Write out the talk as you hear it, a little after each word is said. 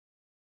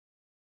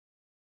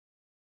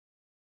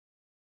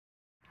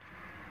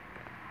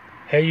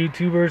Hey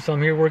YouTubers,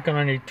 I'm here working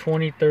on a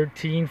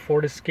 2013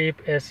 Ford Escape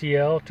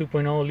SEL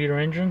 2.0 liter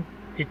engine,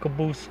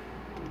 Ecoboost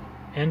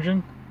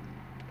engine.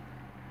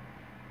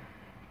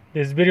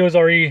 This video is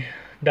already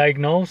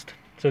diagnosed,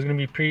 so it's going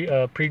to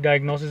be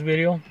pre-diagnosis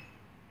video.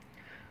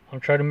 I'm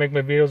trying to make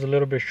my videos a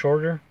little bit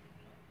shorter.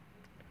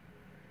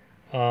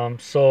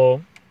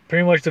 So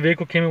pretty much the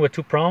vehicle came in with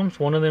two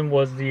problems. One of them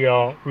was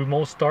the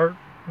remote start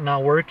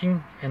not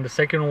working, and the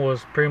second one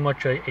was pretty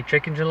much a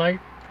check engine light.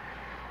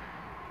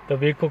 The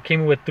vehicle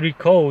came in with three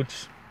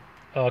codes.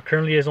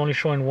 Currently is only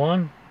showing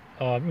one.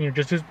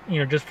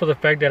 Just for the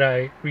fact that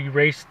I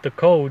erased the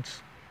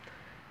codes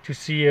to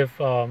see if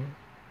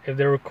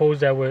there were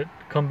codes that would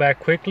come back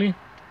quickly,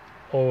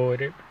 or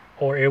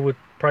it would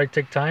probably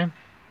take time.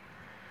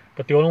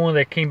 But the only one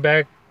that came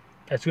back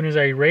as soon as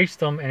I erased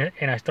them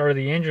and I started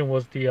the engine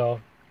was the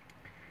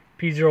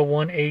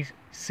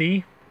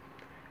P018C,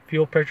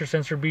 fuel pressure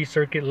sensor B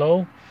circuit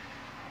low.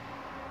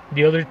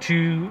 The other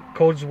two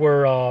codes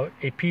were a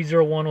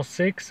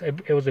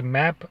P018C, it was a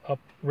map of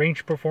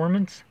range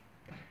performance,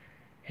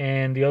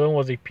 and the other one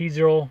was a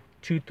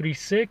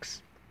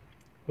P018C,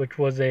 which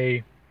was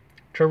a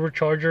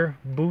turbocharger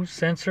boost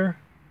sensor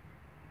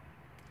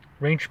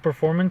range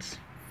performance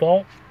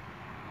fault.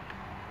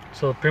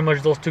 So pretty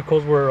much those two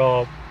codes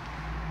were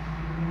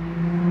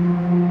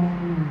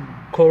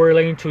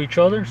correlating to each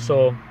other.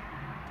 So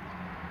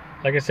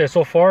like I said,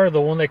 so far the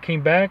one that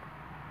came back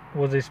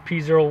was this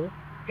P018C.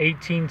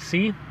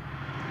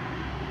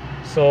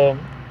 So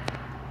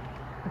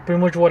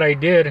pretty much what I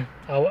did,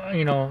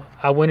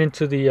 I went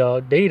into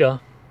the data.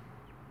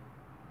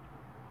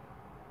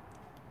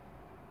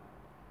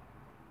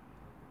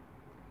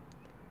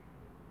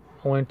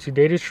 I went to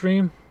data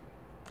stream,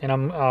 and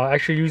I'm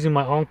actually using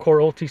my Encore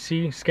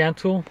OTC scan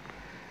tool.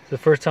 It's the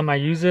first time I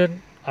use it.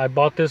 I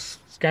bought this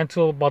scan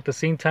tool about the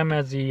same time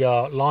as the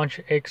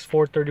Launch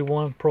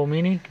X431 Pro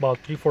Mini,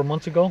 about 3-4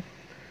 months ago.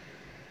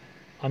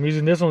 I'm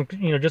using this one,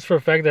 just for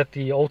the fact that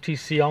the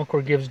OTC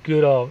Encore gives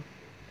good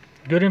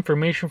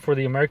information for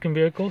the American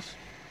vehicles.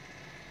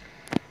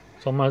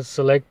 So I'm gonna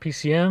select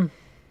PCM.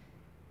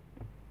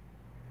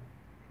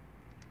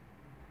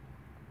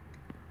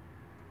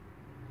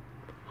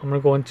 I'm gonna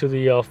go into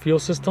the fuel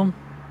system.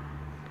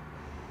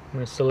 I'm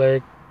gonna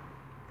select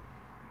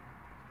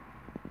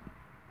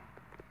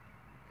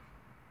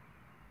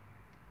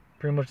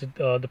pretty much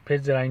the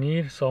pits that I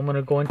need. So I'm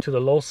gonna go into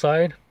the low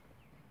side.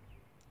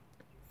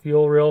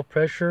 Fuel rail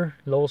pressure,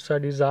 low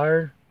side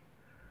desired.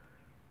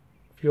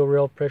 Fuel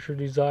rail pressure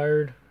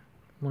desired.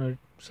 I'm going to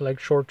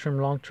select short term,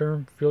 long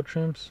term fuel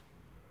trims.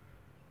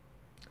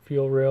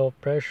 Fuel rail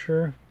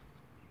pressure.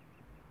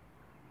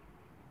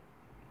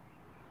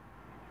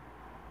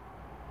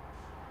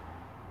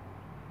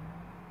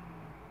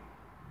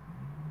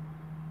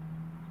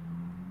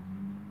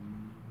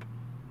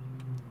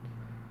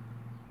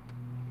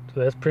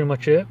 So that's pretty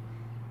much it.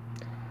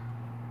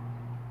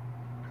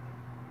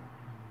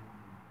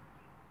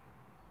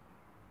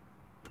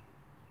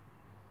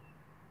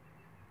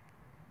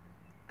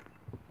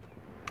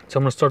 So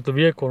I'm gonna start the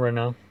vehicle right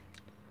now.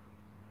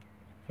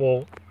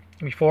 Well,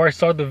 before I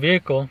start the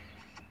vehicle,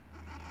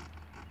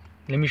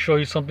 let me show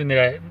you something that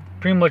I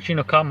pretty much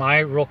caught my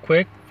eye real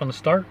quick from the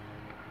start.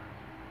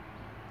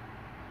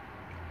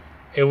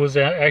 It was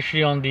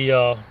actually on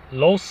the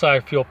low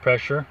side fuel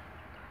pressure.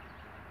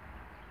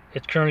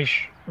 It's currently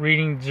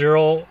reading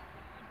zero.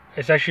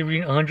 It's actually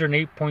reading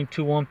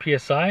 108.21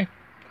 psi.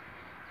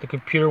 The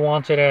computer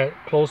wants it at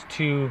close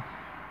to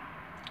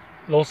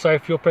low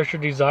side fuel pressure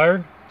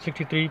desired,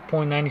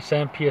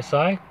 63.97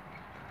 psi.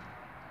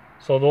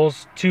 So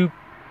those two,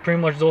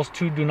 pretty much those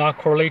two do not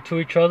correlate to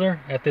each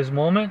other at this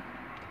moment.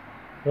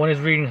 One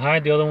is reading high,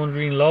 the other one is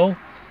reading low.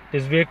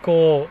 This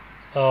vehicle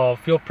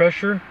fuel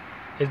pressure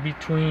is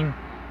between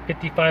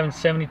 55 and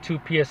 72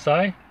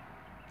 psi.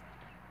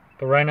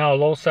 But right now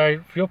low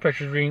side fuel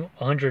pressure is reading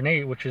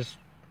 108, which is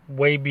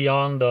way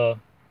beyond the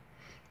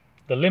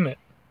limit.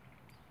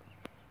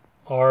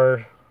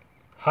 Our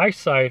high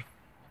side,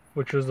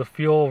 which is the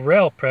fuel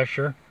rail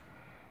pressure,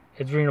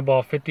 it's reading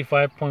about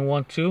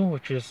 55.12,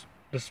 which is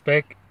the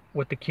spec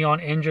with the key on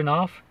engine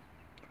off,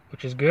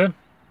 which is good.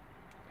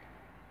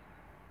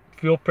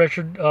 Fuel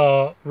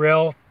pressure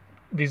rail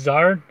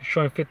desired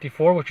showing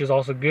 54, which is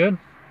also good.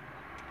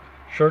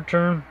 Short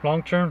term,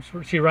 long term.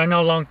 See, right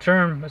now long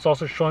term it's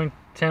also showing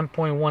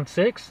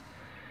 10.16.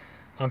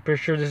 I'm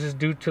pretty sure this is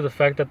due to the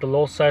fact that the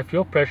low side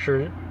fuel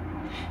pressure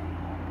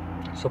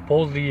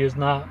supposedly is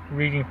not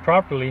reading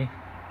properly.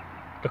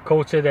 The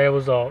code said that it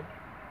was a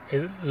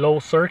low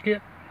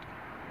circuit,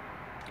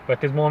 but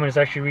at this moment it's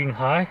actually reading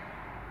high.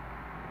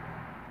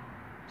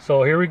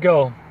 So here we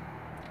go.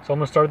 So I'm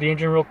gonna start the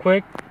engine real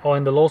quick. Oh,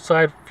 and the low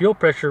side fuel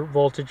pressure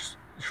voltage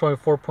is showing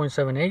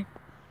 4.78.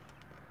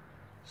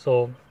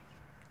 So I'm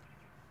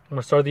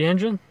gonna start the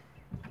engine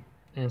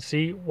and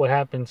see what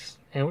happens.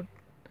 And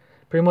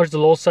pretty much the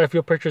low side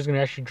fuel pressure is gonna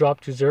actually drop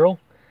to 0.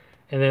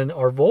 And then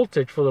our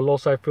voltage for the low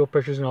side fuel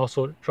pressure is gonna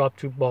also drop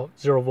to about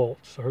 0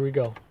 volts. So here we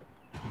go.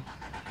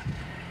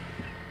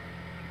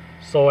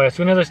 So as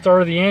soon as I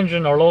started the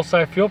engine, our low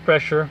side fuel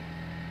pressure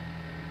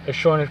It's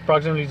showing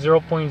approximately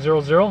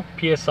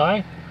 0.00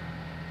 psi.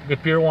 The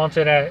computer wants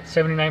it at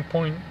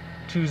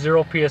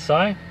 79.20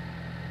 psi.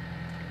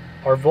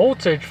 Our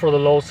voltage for the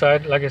low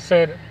side, like I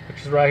said,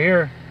 which is right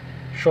here,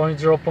 showing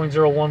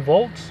 0.01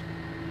 volts.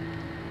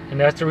 And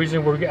that's the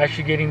reason we're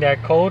actually getting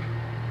that code,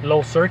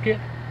 low circuit.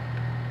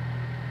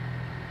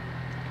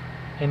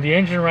 And the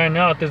engine right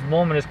now at this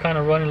moment is kind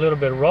of running a little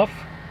bit rough.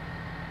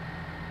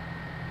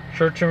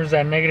 Short term is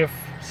at negative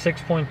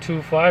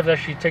 6.25, it's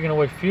actually taking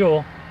away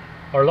fuel.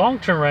 Our long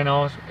term right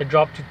now, it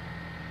dropped to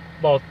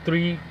about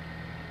 2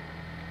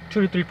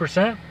 to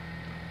 3%.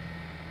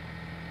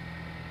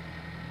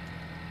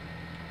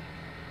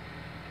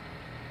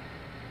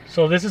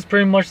 So this is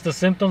pretty much the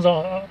symptoms,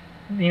 that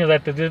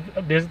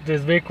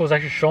this vehicle is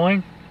actually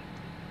showing.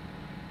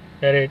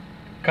 That it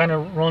kind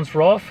of runs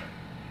rough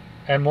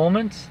at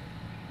moments.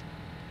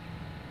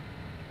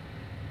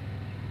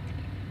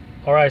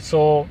 Alright,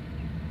 so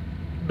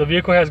the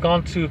vehicle has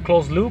gone to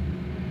closed loop.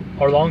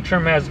 Our long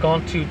term has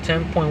gone to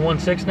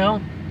 10.16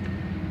 now.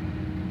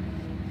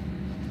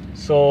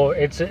 So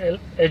it's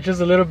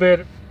just a little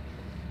bit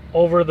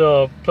over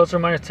the plus or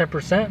minus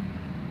 10%.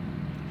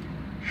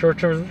 Short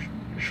term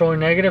showing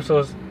negative,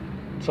 so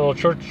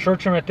short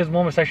term at this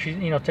moment is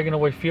actually taking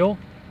away fuel.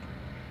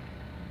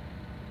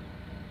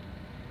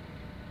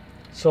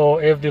 So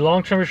if the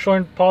long term is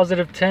showing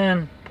positive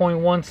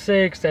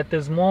 10.16 at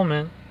this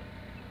moment,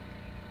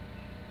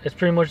 it's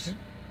pretty much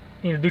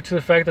due to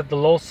the fact that the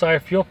low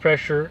side fuel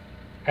pressure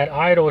at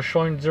idle is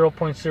showing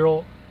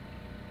 0.0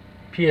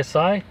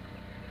 psi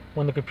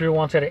when the computer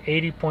wants it at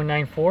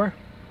 80.94.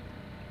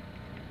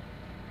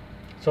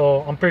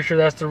 So I'm pretty sure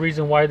that's the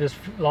reason why this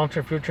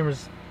long-term fuel term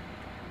is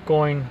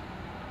going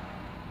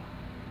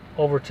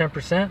over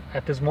 10%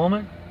 at this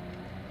moment.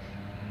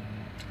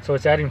 So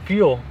it's adding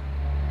fuel.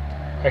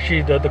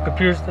 Actually, the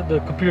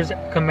computer's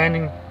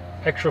commanding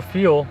extra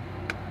fuel.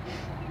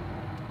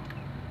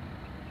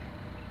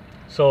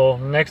 So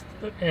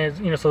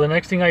the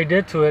next thing I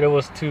did to it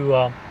was to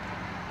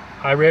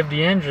I revved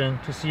the engine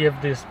to see if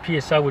this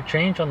PSI would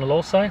change on the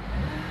low side.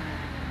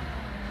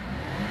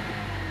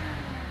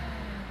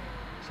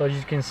 So as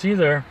you can see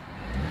there,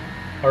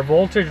 our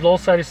voltage low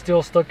side is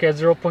still stuck at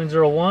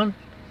 0.01.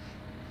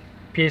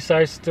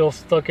 PSI is still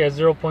stuck at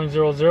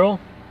 0.00.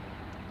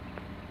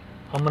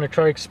 I'm gonna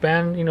try to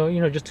expand,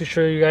 just to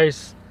show you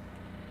guys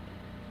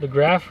the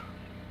graph.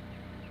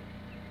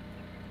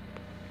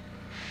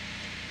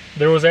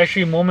 There was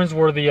actually moments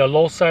where the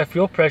low side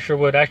fuel pressure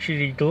would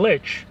actually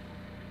glitch.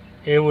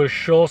 It would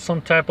show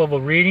some type of a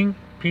reading,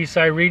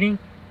 PSI reading,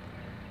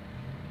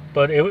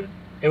 but it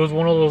was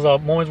one of those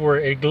moments where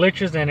it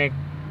glitches and it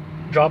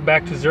dropped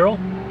back to 0.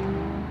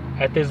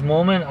 At this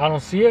moment, I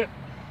don't see it.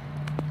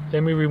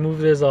 Let me remove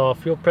this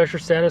fuel pressure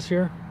status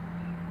here.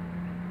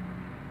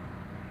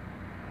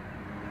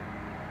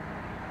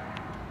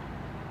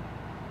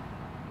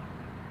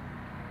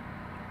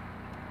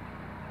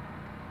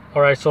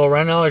 Alright, so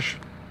right now,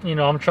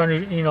 I'm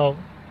trying to,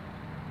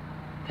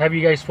 have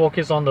you guys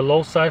focus on the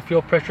low side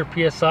fuel pressure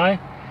PSI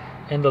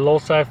and the low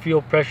side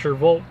fuel pressure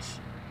volts.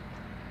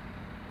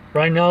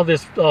 Right now,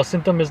 this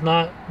symptom is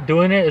not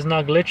doing it, it's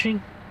not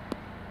glitching.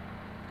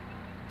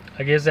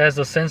 I guess as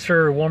the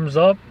sensor warms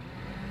up,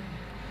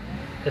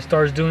 it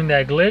starts doing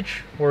that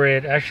glitch where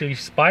it actually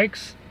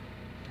spikes.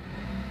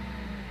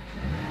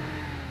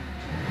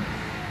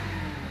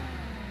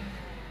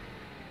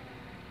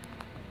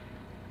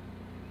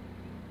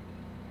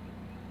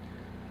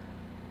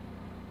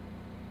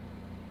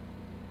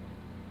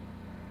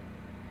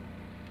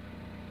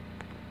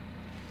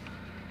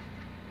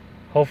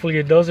 Hopefully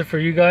it does it for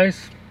you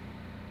guys.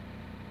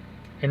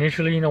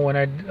 Initially, when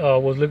I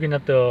was looking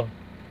at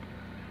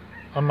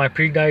on my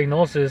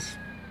pre-diagnosis,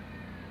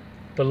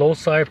 the low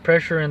side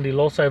pressure and the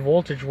low side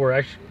voltage were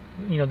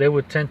actually, they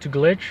would tend to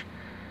glitch.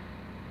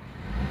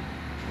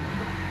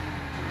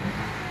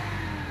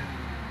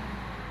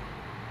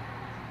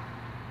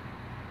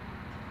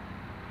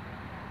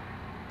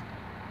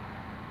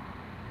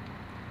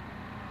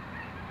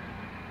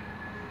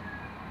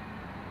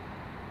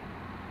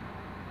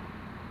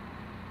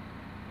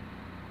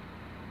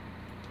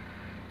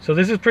 So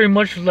this is pretty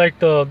much like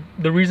the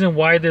reason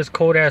why this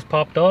code has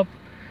popped up.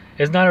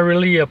 It's not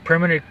really a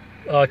permanent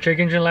check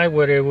engine light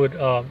where it would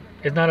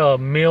it's not a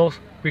mill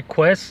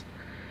request.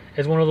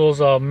 It's one of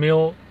those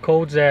mill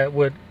codes that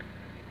would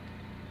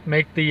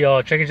make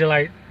the check engine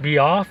light be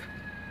off.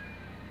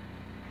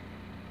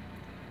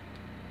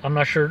 I'm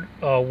not sure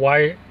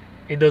why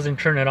it doesn't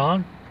turn it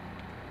on,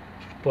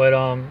 but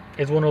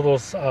it's one of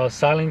those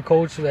silent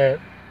codes that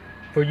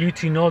for you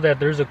to know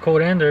that there's a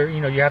code in there,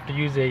 you have to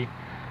use a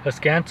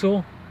scan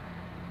tool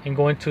and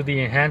go into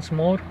the enhanced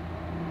mode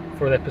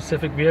for that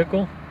specific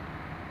vehicle.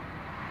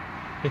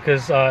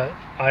 Because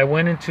I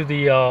went into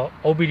the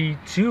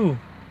OBD2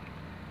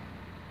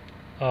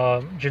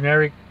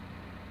 generic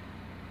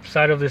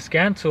side of the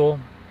scan tool,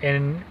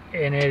 and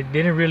it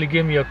didn't really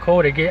give me a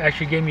code. It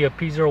actually gave me a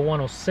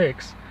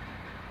P018C,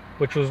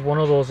 which was one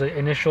of those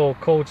initial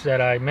codes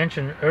that I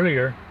mentioned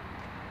earlier.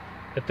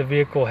 that the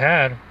vehicle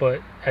had,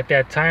 but at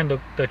that time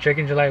the check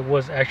engine light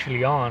was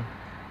actually on.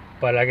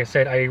 But like I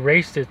said, I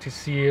erased it to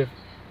see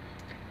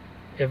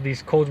if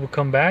these codes would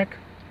come back.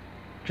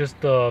 Just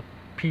the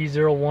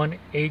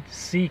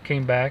P018C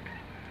came back.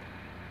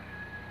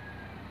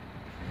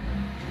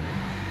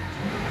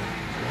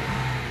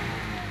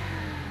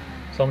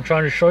 So I'm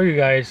trying to show you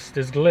guys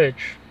this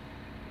glitch.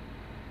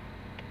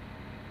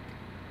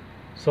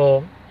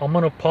 So I'm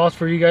gonna pause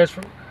for you guys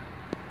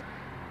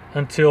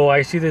until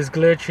I see this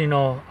glitch. You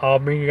know, I'll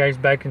bring you guys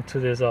back into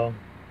this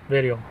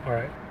video.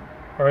 Alright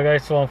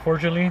guys, so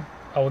unfortunately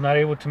I was not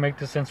able to make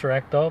the sensor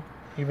act up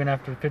even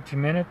after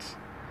 15 minutes.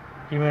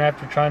 Even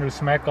after trying to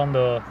smack on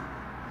the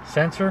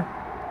sensor,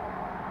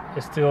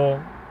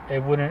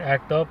 it wouldn't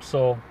act up.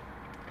 So,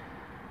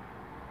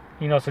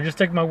 you know, so just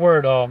take my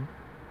word,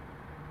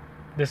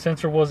 the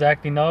sensor was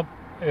acting up.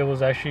 It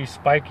was actually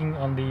spiking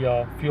on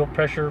the fuel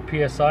pressure,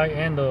 PSI,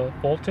 and the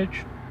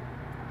voltage.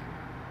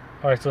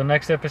 Alright, so the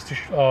next step is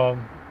to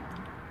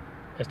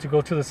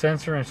go to the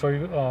sensor and show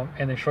you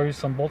and then show you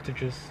some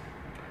voltages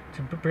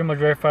to pretty much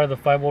verify the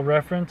 5-volt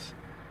reference,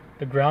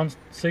 the ground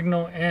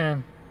signal,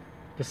 and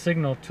the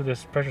signal to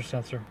this pressure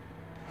sensor.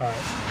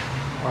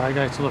 Alright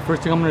guys, so the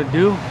first thing I'm going to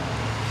do,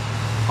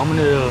 I'm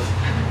going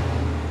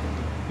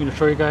to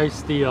show you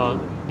guys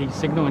the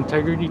signal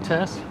integrity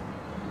test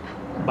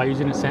by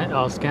using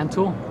a scan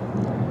tool.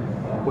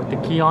 With the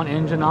key on,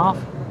 engine off,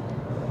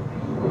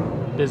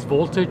 this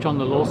voltage on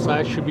the low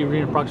side should be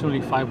reading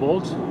approximately 5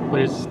 volts,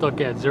 but it's stuck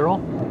at 0.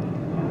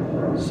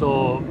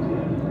 So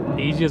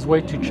the easiest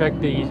way to check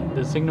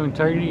the signal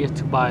integrity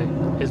is by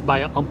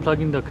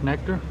unplugging the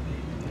connector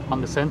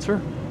on the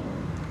sensor,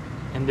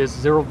 and this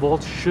 0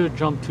 volts should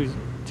jump to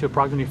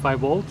approximately 5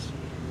 volts.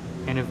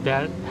 And if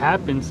that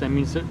happens, that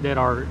means that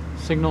our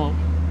signal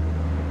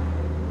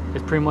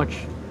is pretty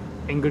much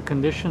in good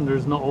condition.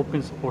 There's no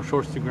opens or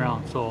shorts to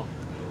ground. So,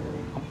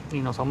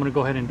 you know, so I'm gonna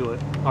go ahead and do it.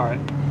 Alright.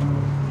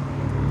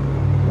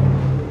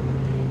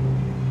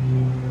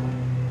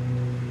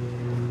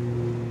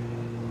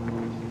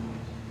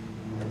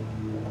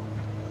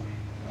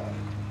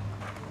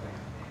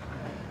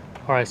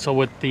 Alright, so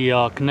with the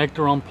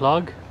connector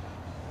unplugged,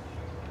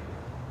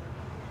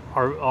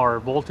 our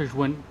voltage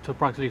went to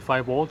approximately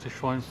 5 volts. It's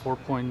showing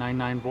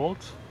 4.99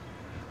 volts.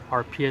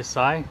 Our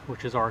PSI,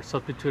 which is our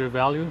substituted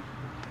value,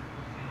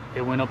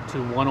 it went up to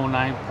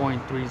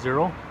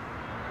 109.30.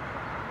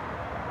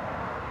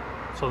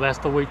 So that's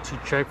the way to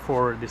check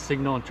for the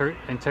signal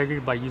integrity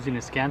by using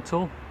a scan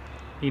tool.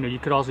 You know, you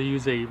could also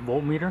use a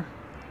voltmeter,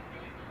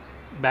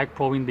 back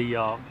probing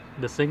the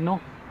signal.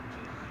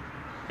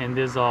 And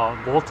this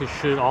voltage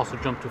should also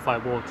jump to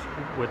 5 volts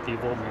with the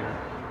voltmeter.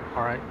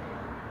 Alright.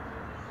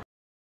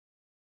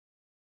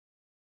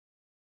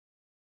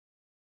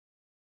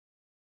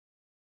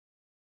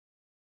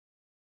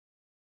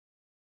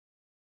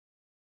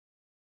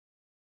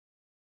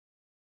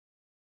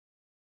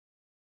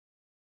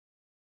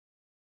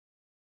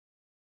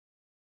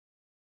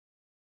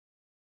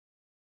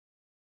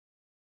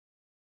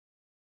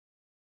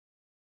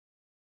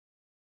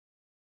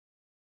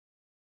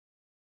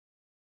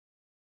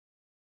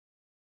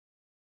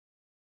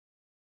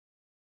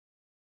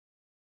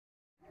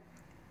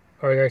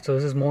 Alright guys, so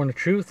this is more in the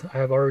truth. I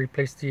have already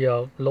placed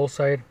the low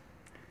side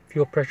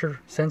fuel pressure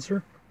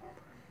sensor.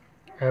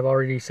 I have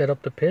already set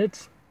up the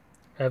PIDs.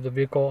 I have the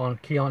vehicle on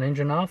key on,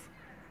 engine off.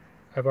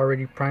 I've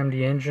already primed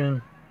the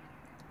engine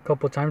a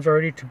couple of times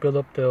already to build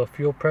up the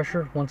fuel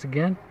pressure once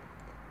again.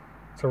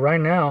 So right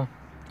now,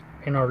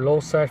 in our low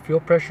side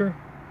fuel pressure,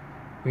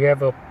 we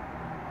have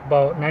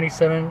about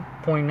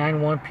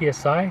 97.91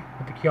 psi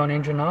with the key on,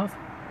 engine off.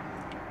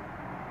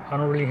 I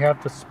don't really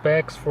have the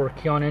specs for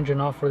key on, engine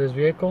off for this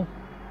vehicle,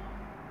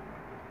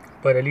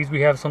 but at least we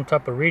have some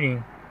type of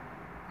reading.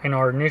 In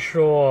our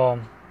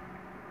initial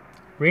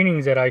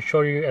readings that I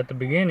showed you at the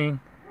beginning,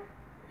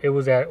 it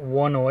was at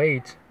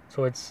 108,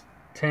 so it's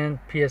 10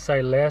 psi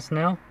less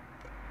now.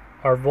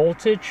 Our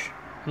voltage,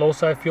 low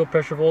side fuel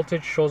pressure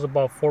voltage, shows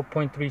about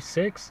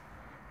 4.36.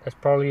 That's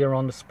probably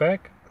around the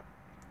spec.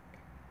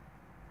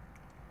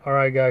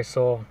 Alright guys,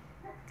 so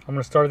I'm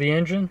gonna start the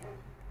engine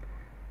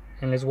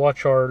and let's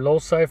watch our low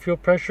side fuel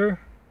pressure,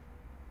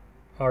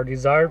 our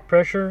desired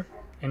pressure,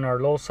 and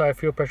our low side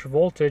fuel pressure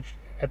voltage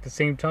at the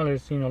same time.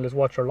 Let's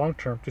watch our long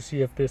term to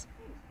see if this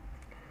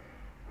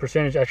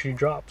percentage actually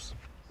drops.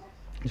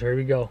 So here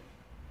we go.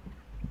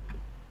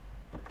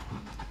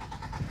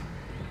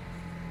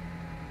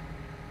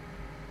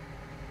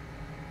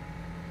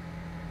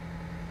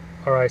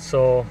 Alright,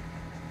 so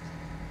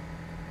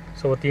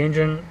with the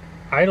engine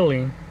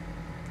idling,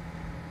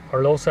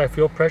 our low side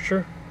fuel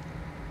pressure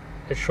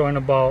is showing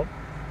about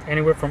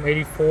anywhere from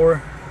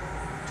 84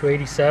 to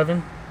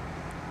 87.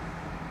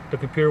 The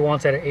computer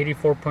wants at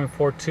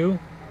 84.42.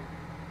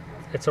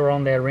 It's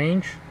around that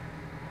range.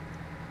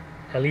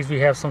 At least we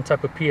have some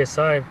type of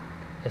PSI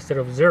instead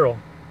of 0.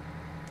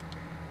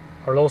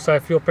 Our low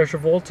side fuel pressure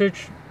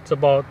voltage, it's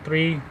about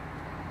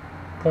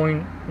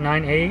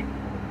 3.98,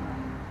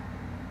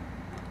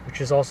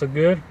 which is also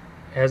good.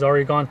 It has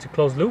already gone to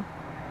closed loop.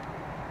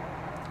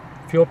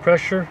 Fuel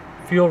pressure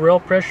fuel rail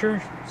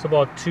pressure. It's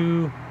about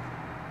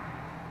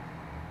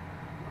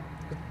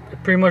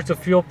pretty much the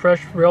fuel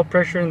pressure, rail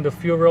pressure, and the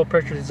fuel rail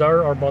pressure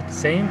desired are about the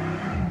same,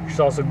 which is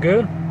also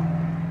good.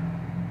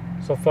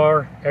 So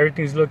far,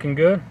 everything's looking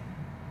good.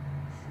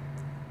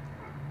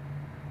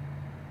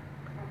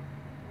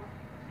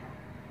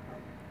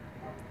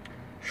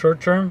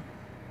 Short term,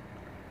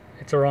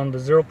 it's around the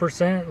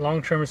 0%.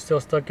 Long term is still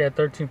stuck at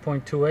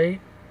 13.28.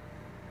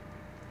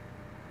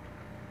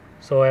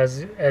 So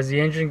as the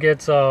engine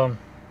gets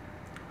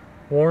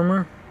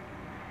warmer,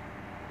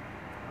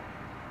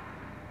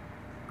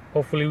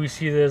 hopefully we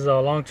see this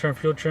long-term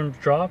fuel term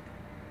drop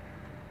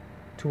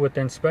to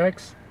within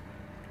specs.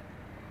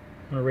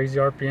 I'm gonna raise the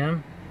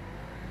RPM.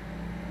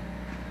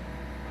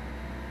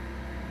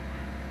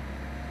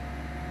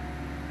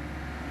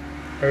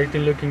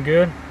 Everything looking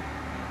good.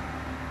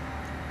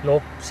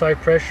 Low side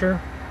pressure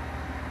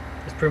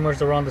is pretty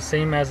much around the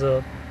same as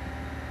a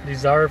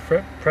desired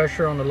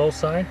pressure on the low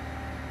side.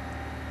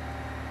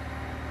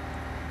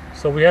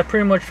 So we have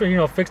pretty much, you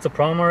know, fixed the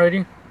problem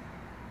already.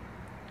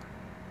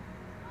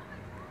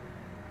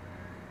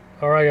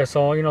 All right,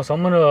 so so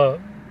I'm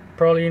gonna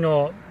probably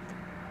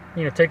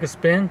take a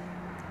spin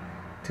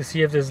to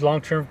see if this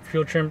long-term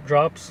fuel term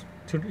drops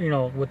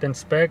to within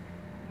spec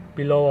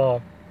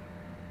below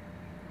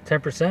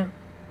 10%.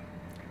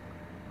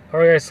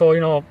 Alright guys,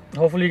 so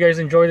hopefully you guys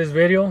enjoyed this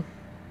video.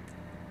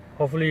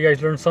 Hopefully you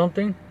guys learned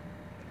something.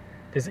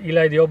 This is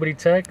Eli the Obity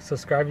Tech.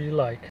 Subscribe if you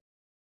like.